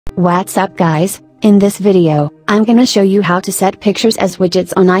What's up guys, in this video, I'm gonna show you how to set pictures as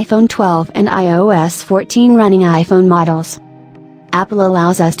widgets on iPhone 12 and iOS 14 running iPhone models. Apple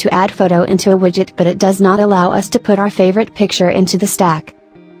allows us to add photo into a widget, but it does not allow us to put our favorite picture into the stack.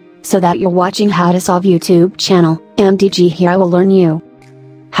 So that you're watching How to Solve YouTube channel, MDG, here I will learn you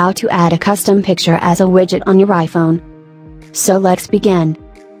how to add a custom picture as a widget on your iPhone. So let's begin.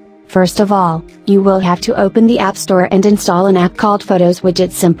 First of all, you will have to open the App Store and install an app called Photos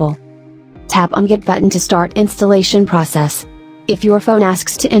Widget Simple. Tap on Get button to start installation process. If your phone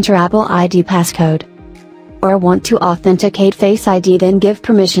asks to enter Apple ID passcode or want to authenticate Face ID, then give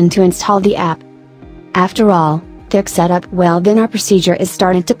permission to install the app. After all, thig setup, well then our procedure is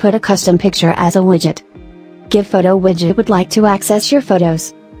started to put a custom picture as a widget. Give Photo Widget would like to access your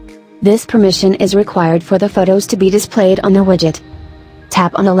photos. This permission is required for the photos to be displayed on the widget.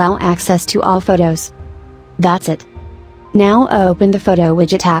 Tap on Allow access to all photos. That's it. Now open the Photo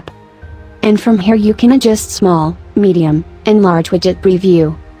Widget app. And from here you can adjust small, medium, and large widget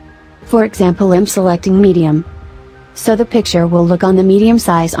preview. For example, I'm selecting medium, so the picture will look on the medium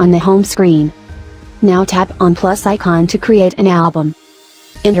size on the home screen. Now tap on plus icon to create an album.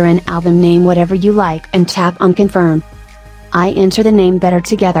 Enter an album name whatever you like and tap on Confirm. I enter the name Better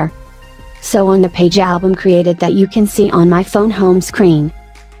Together. So on the page album created that you can see on my phone home screen.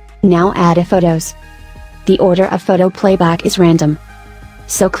 Now add a photos. The order of photo playback is random.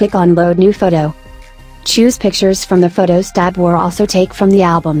 So click on Load New Photo. Choose pictures from the Photos tab or also take from the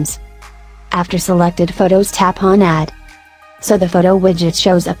albums. After selected photos, tap on Add. So the photo widget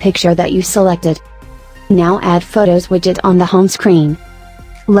shows a picture that you selected. Now add Photos widget on the home screen.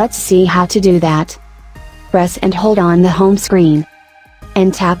 Let's see how to do that. Press and hold on the home screen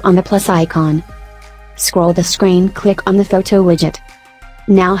and tap on the plus icon. Scroll the screen, click on the photo widget.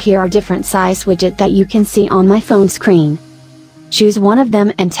 Now here are different size widget that you can see on my phone screen. Choose one of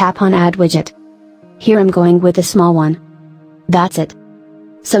them and tap on Add Widget. Here I'm going with the small one. That's it.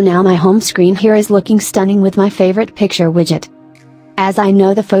 So now my home screen here is looking stunning with my favorite picture widget. As I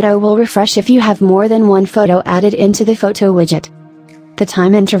know, the photo will refresh if you have more than one photo added into the photo widget. The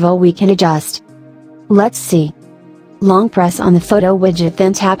time interval we can adjust. Let's see. Long press on the photo widget,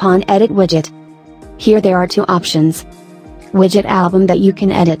 then tap on Edit Widget. Here there are two options. Widget album that you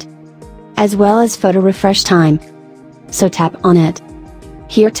can edit, as well as photo refresh time. So tap on it.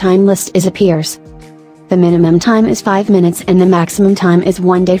 Here time list is appears. The minimum time is 5 minutes and the maximum time is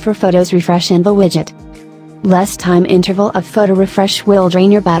 1 day for photos refresh in the widget. Less time interval of photo refresh will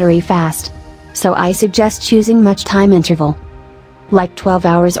drain your battery fast. So I suggest choosing much time interval, like 12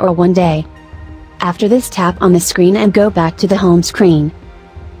 hours or 1 day. After this, tap on the screen and go back to the home screen.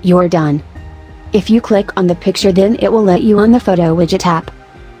 You're done. If you click on the picture, then it will let you on the photo widget app.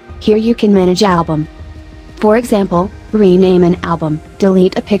 Here you can manage album. For example, rename an album,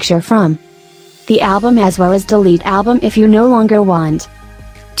 delete a picture from the album, as well as delete album if you no longer want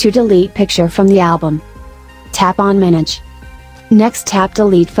to delete picture from the album. Tap on Manage. Next tap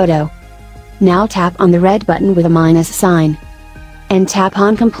Delete Photo. Now tap on the red button with a minus sign and tap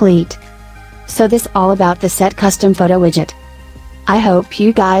on Complete. So this all about the set custom photo widget. I hope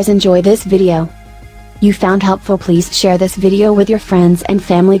you guys enjoy this video. You found helpful, please share this video with your friends and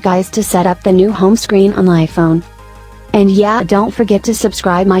family guys to set up the new home screen on iPhone. And yeah, don't forget to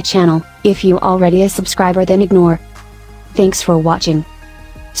subscribe my channel. If you already a subscriber, then ignore. Thanks for watching.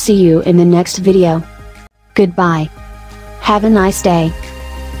 See you in the next video. Goodbye. Have a nice day.